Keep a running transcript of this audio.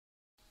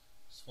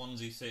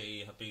Swansea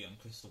City have beaten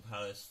Crystal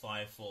Palace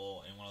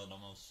 5-4 in one of the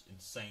most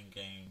insane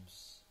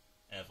games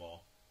ever.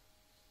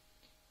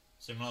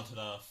 Similar to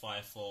the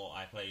 5-4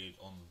 I played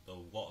on the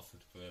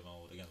Watford career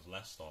mode against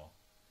Leicester.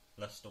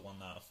 Leicester won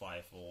that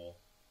 5-4.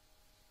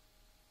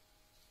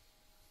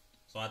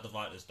 So I had to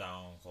write this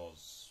down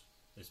because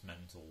it's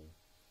mental.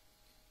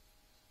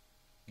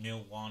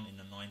 0-1 in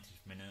the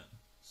 90th minute,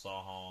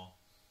 Zaha.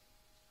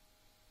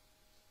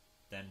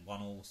 Then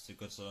 1-0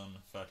 Sigurdsson,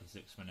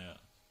 36th minute,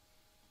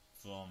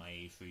 from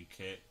a free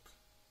kick.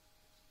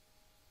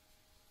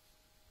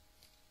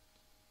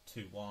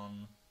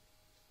 2-1,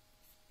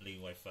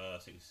 Leeway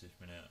first, 66th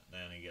minute.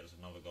 Then he gets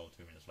another goal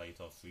 2 minutes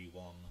later,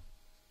 3-1.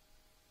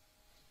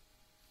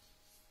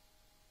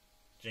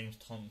 James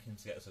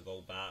Tompkins gets a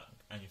goal back,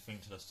 and you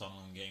think to the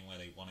Sunderland game where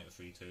they won it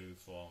 3-2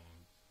 from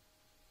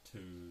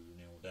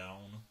 2-0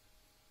 down.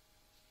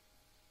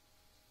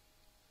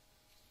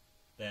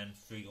 Then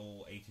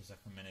 3-all,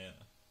 82nd minute,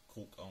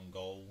 Cork on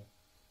goal.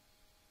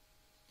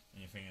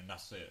 And you're thinking,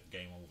 that's it,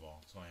 game over,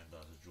 it's going to end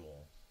as a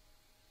draw.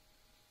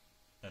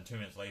 Then 2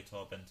 minutes later,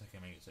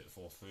 Benteke makes it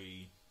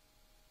 4-3.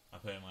 I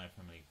put in my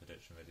Premier League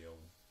prediction video.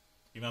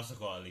 He must have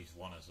got at least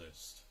one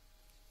assist.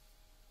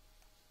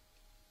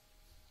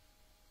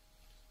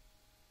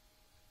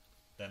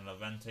 Then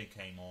Levante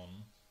came on,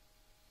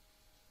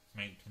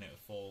 making it a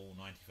full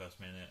 91st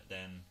minute.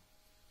 Then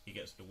he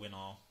gets the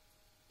winner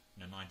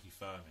in the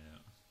 93rd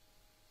minute.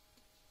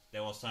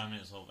 There was 7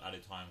 minutes of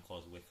added time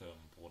because Wickham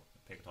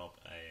picked up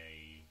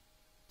a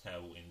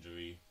terrible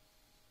injury.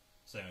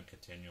 Same with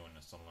Coutinho in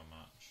the Sunderland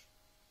match.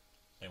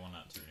 They won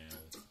that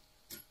 2-0.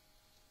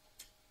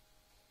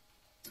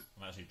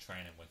 I'm actually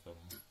training Wickham.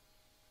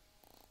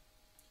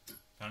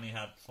 Apparently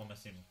had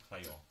promising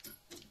player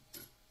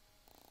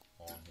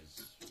on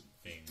his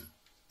thing.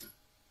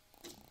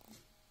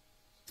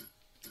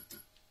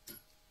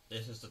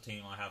 This is the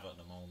team I have at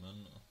the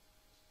moment.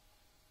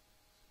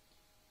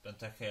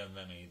 Benteke and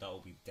Remy, that will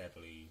be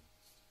deadly.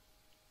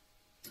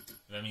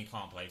 Remy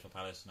can't play for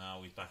Palace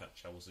now, he's back at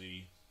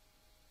Chelsea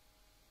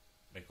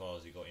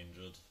because he got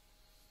injured.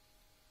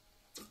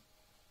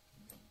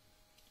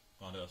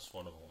 Gonna do a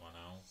squad of all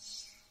now.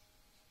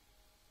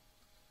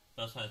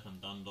 First baseman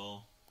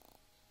Dundor.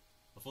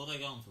 Before they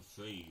got him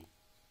for free,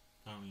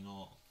 apparently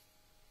not.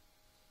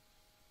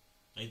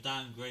 They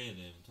downgraded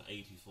him to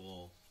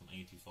 84 from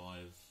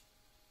 85.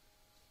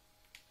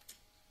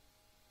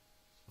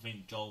 I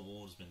think Joel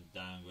Ward's been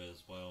downgraded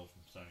as well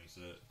from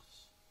 76.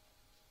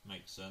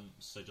 Makes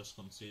sense. They just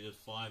conceded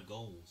 5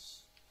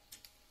 goals.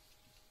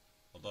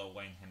 Although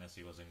Wayne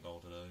Hennessy was in goal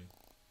today.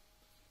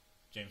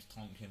 James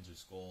Tompkins, who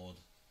scored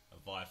a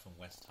buy from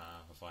West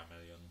Ham for 5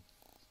 million.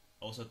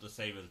 Also to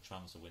save the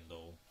transfer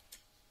window.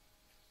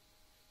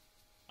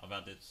 I've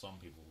added some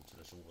people to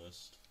the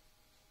shortlist.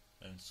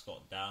 Then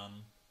Scott Dan,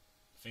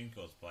 I think he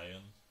was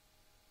playing.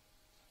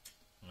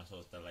 Unless it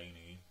was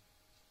Delaney.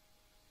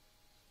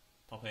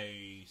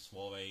 Pape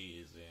Suarez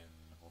is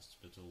in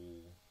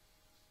hospital.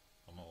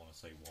 I'm not going to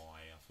say why,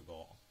 I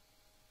forgot.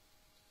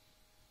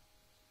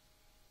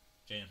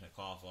 James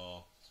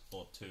McArthur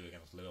scored 2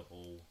 against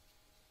Liverpool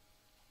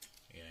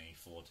in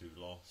a 4-2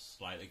 loss.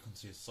 Like, they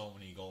conceded so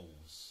many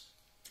goals.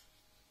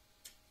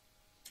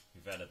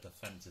 We've had a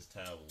defence is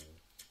terrible.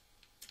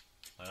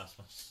 Like, that's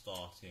my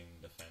starting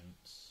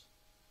defence.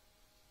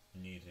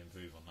 Need to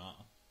improve on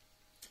that.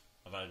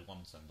 I've added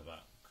 1 centre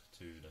back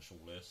to the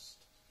shortlist.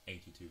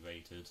 82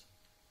 rated.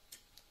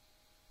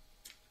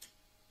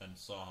 Then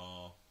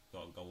Zaha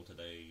got a goal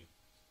today.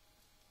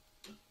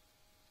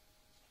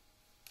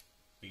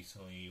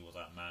 Recently was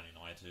at Man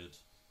United,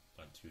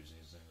 like 2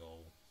 seasons ago.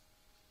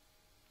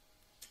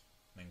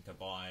 Then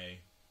Kabay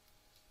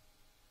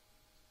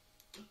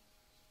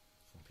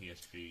from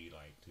PSG,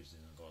 like 2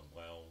 seasons ago as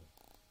well.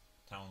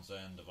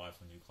 Townsend arrived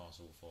from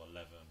Newcastle for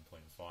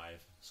 11.5.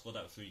 Scored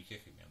that free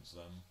kick against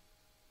them.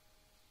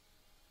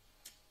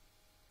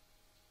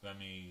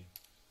 Remy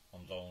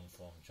on loan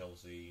from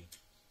Chelsea.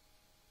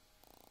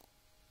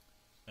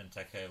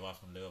 Benteke arrived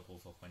from Liverpool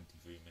for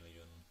 23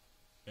 million.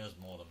 It was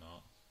more than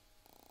that.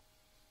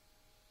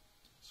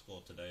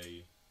 Scored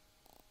today.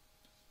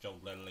 Joe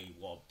Ledley,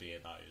 what a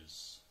beard that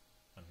is.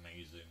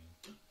 Amazing.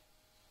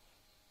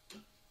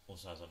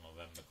 Also has a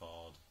November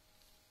card.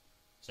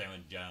 Same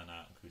with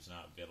Janak, who's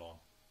now at Villa.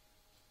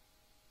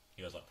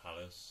 He was at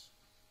Palace.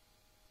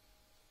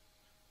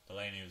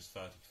 Delaney was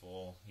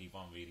 34. He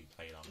won't really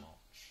play that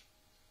much.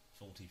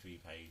 43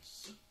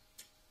 pace.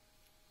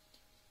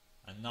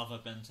 Another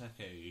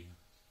Benteke.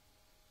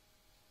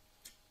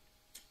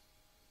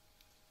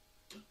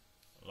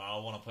 I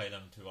want to play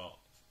them 2 up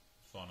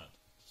front at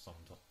some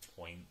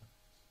point.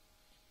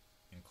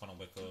 In Conor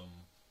Wickham.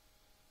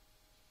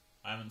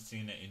 I haven't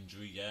seen an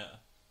injury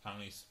yet.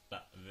 Apparently it's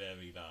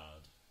very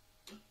bad.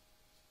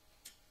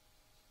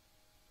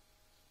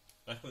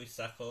 Bakary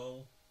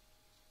Sacco.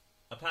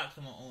 I packed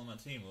him on my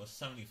team, it was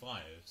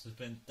 75, so it's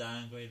been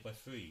downgraded by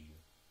 3.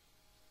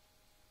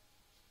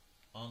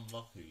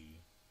 Unlucky.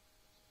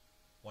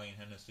 Wayne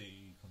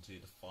Hennessy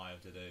conceded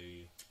 5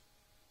 today.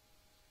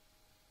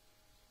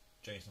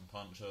 Jason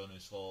Puncher, who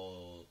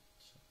scored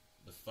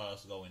the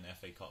first goal in the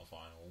FA Cup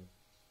final.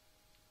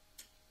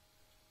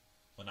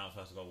 When that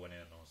first goal went in,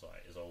 I was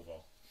like, it's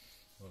over.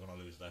 We're going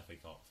to lose the FA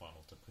Cup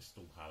final to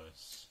Crystal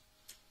Palace.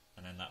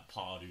 And then that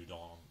PARDEW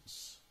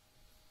dance.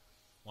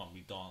 Won't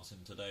be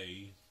dancing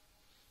today.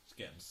 It's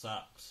getting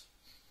sacked.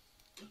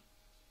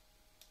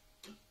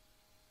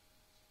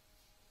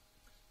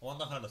 I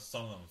wonder how the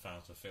Sunderland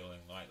fans were feeling.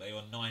 Like, they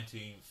were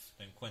 19th,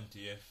 then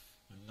 20th,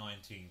 then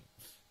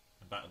 19th,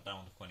 and back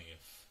down to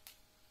 20th.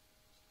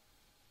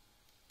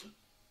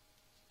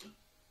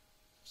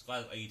 This guy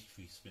has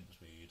 83 sprint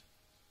speed.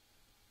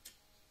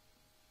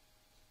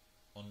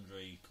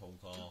 Andre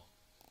Kolkar.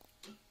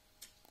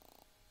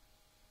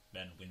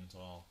 Ben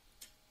Winter.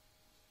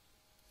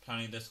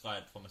 Apparently this guy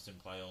had promising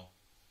player.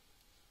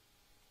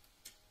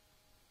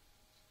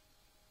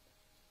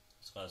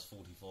 This guy's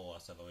 44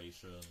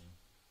 acceleration.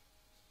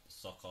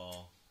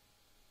 Soccer.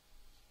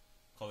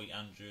 Corey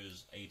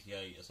Andrews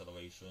 88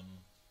 acceleration.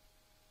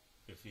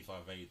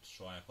 55 8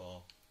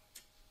 striker.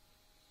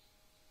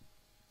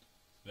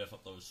 Lift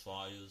up those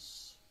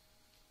fires.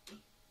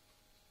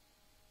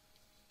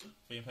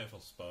 Being played for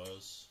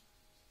Spurs.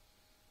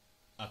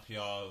 A PR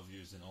of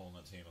using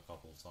Ultimate Team a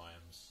couple of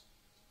times.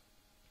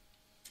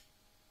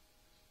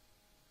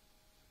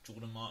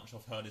 Jordan March,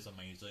 I've heard, is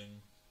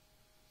amazing.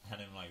 Had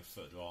him like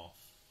foot draft.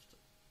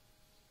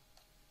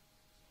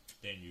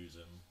 Didn't use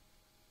him.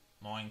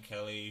 Mine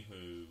Kelly,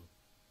 who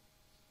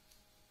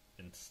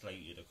been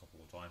slated a couple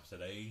of times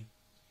today.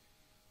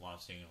 What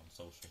I've seen on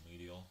social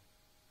media.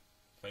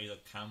 Fraser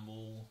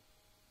Campbell.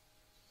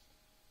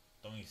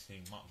 Don't really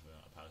see much of him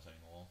at Palace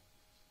anymore.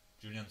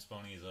 Julian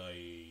Sponey is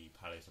a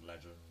Palace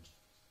legend.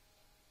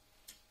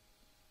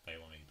 They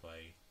want me to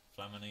play.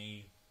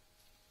 Flamini,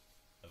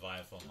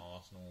 Avaya from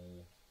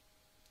Arsenal.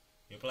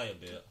 He'll play a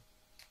bit.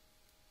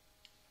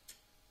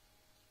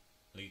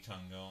 Lee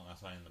Chung-yong,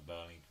 that's in the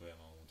Burnley career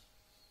mode.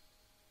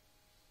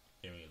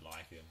 Didn't really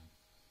like him.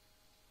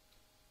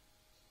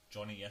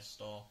 Johnny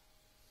Yester.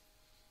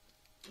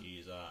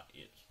 He's at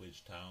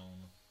Ipswich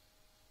Town.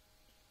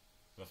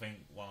 I think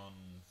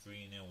won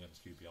 3-0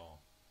 against QPR.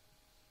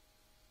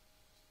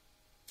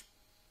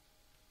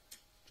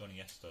 Johnny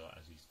Yester,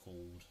 as he's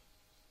called.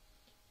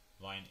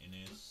 Ryan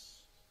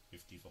Innes,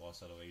 54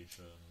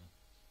 acceleration.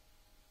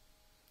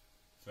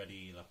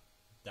 Freddie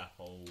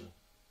Dapo,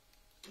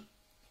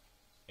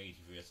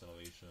 83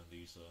 acceleration,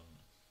 decent.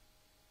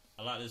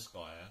 I like this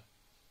guy.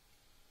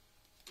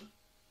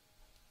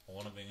 I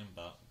want to bring him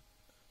back,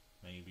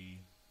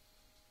 maybe.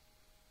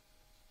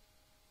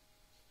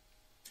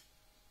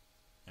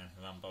 And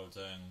Hiram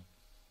Boateng,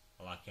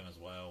 I like him as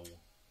well.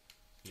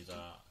 He's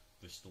at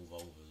Bristol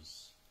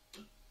Rovers.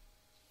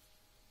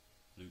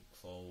 Luke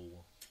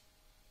Kroll,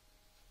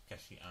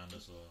 Keshi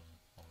Anderson,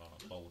 I'm going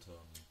at Bolton,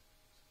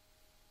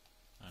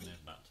 and then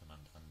back to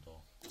Mantander.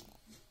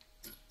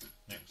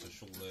 Next, a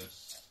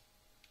shortlist.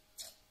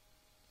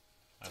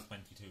 I have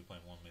 22.1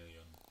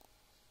 million.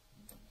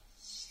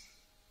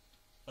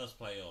 First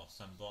player,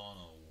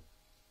 Sambrano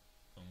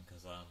from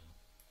Kazan.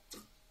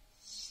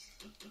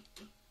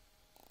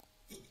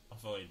 I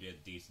thought he'd be a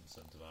decent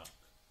centre back.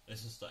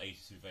 This is the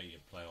 82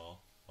 rated player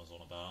I was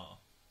on about.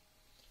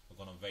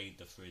 We're gonna raid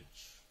the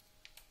fridge.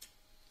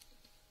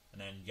 And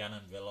then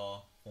Yannon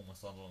Villa, former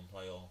Sunderland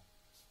player.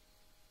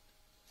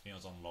 He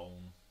was on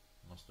loan,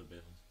 must have been.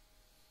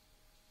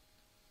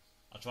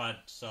 I tried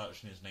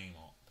searching his name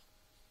up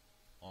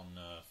on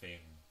the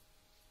thing,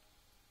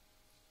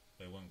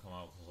 but it wouldn't come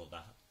out because of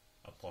that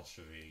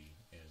apostrophe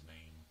in his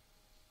name.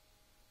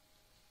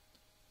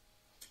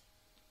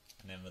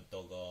 And then the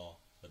Dogger,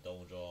 the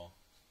Dolger,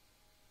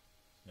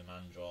 the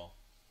Mandra.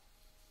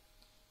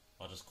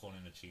 I'll just call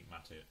him the cheap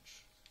Matic.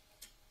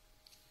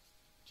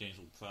 James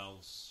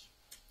Ward-Prowse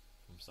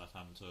from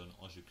Southampton,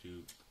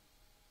 Ojuku,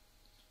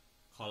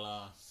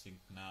 Kola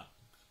Signac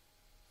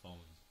from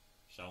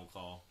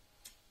Schalke.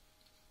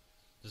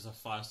 There's a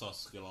 5-star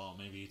skiller,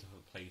 maybe to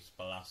replace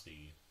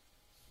Balassi.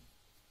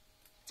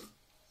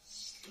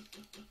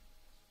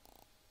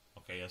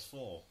 Okay, there's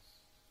 4.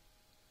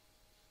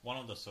 One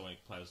of the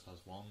Celtic players has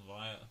 1,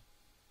 right?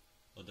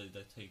 Or did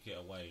they take it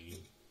away?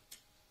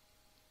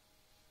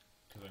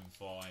 Kevin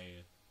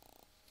Fry.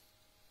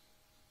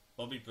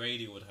 Bobby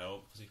Brady would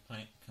help because he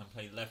can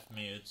play left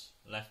mid,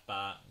 left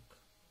back,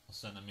 or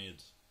centre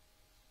mid.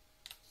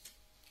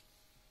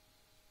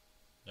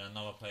 Then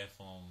another player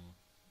from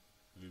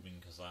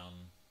Rubin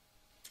Kazan.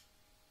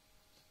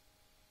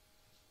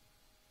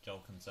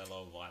 Joel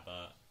Cancelo, right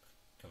back,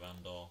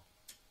 Cavanda.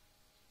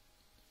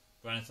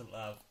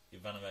 Branislav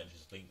Ivanovic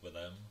is linked with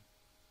them.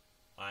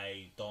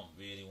 I don't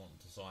really want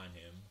to sign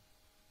him.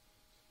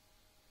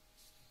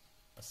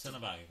 A centre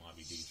back might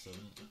be decent.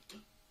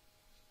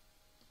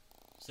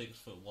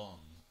 6'1".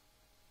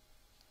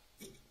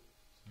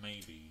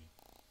 Maybe.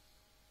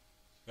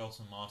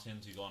 Gelson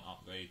Martins, who got an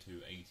upgrade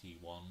to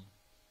 81.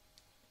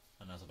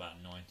 And has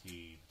about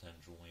 90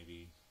 potential,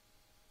 maybe.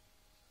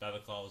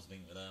 Babacar was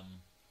linked with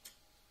them.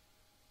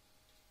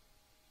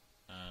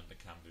 And the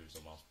Cambu's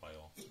the last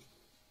player.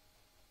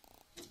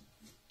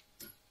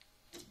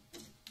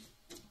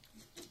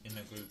 In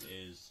the group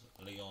is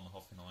Leon,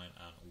 Hoffenheim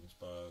and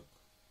Augsburg.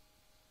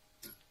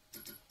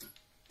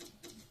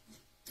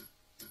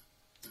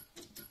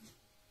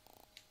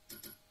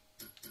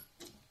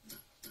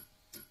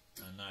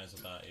 that is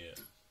about it.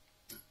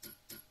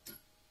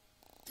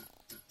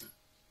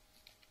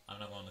 I'm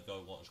now going to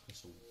go watch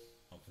Crystal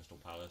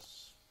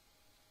Palace,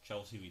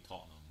 Chelsea v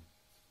Tottenham.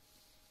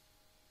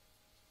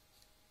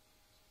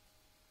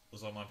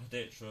 So my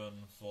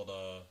prediction for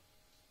the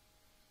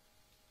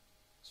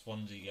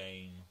Swansea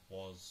game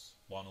was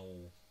 1-1.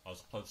 I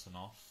was close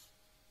enough.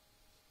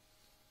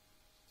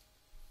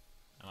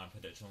 And my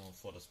prediction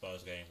for the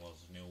Spurs game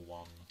was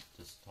 0-1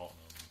 to Tottenham.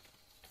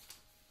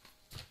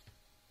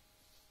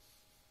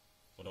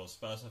 Although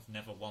Spurs have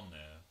never won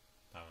there,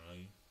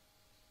 apparently.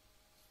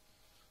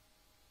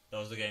 That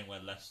was the game where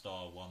Leicester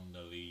won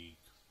the league.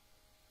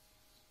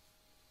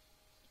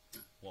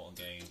 What a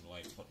game,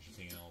 like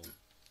Pochettino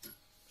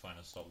trying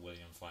to stop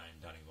William fighting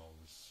Danny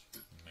Rose.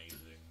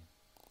 Amazing.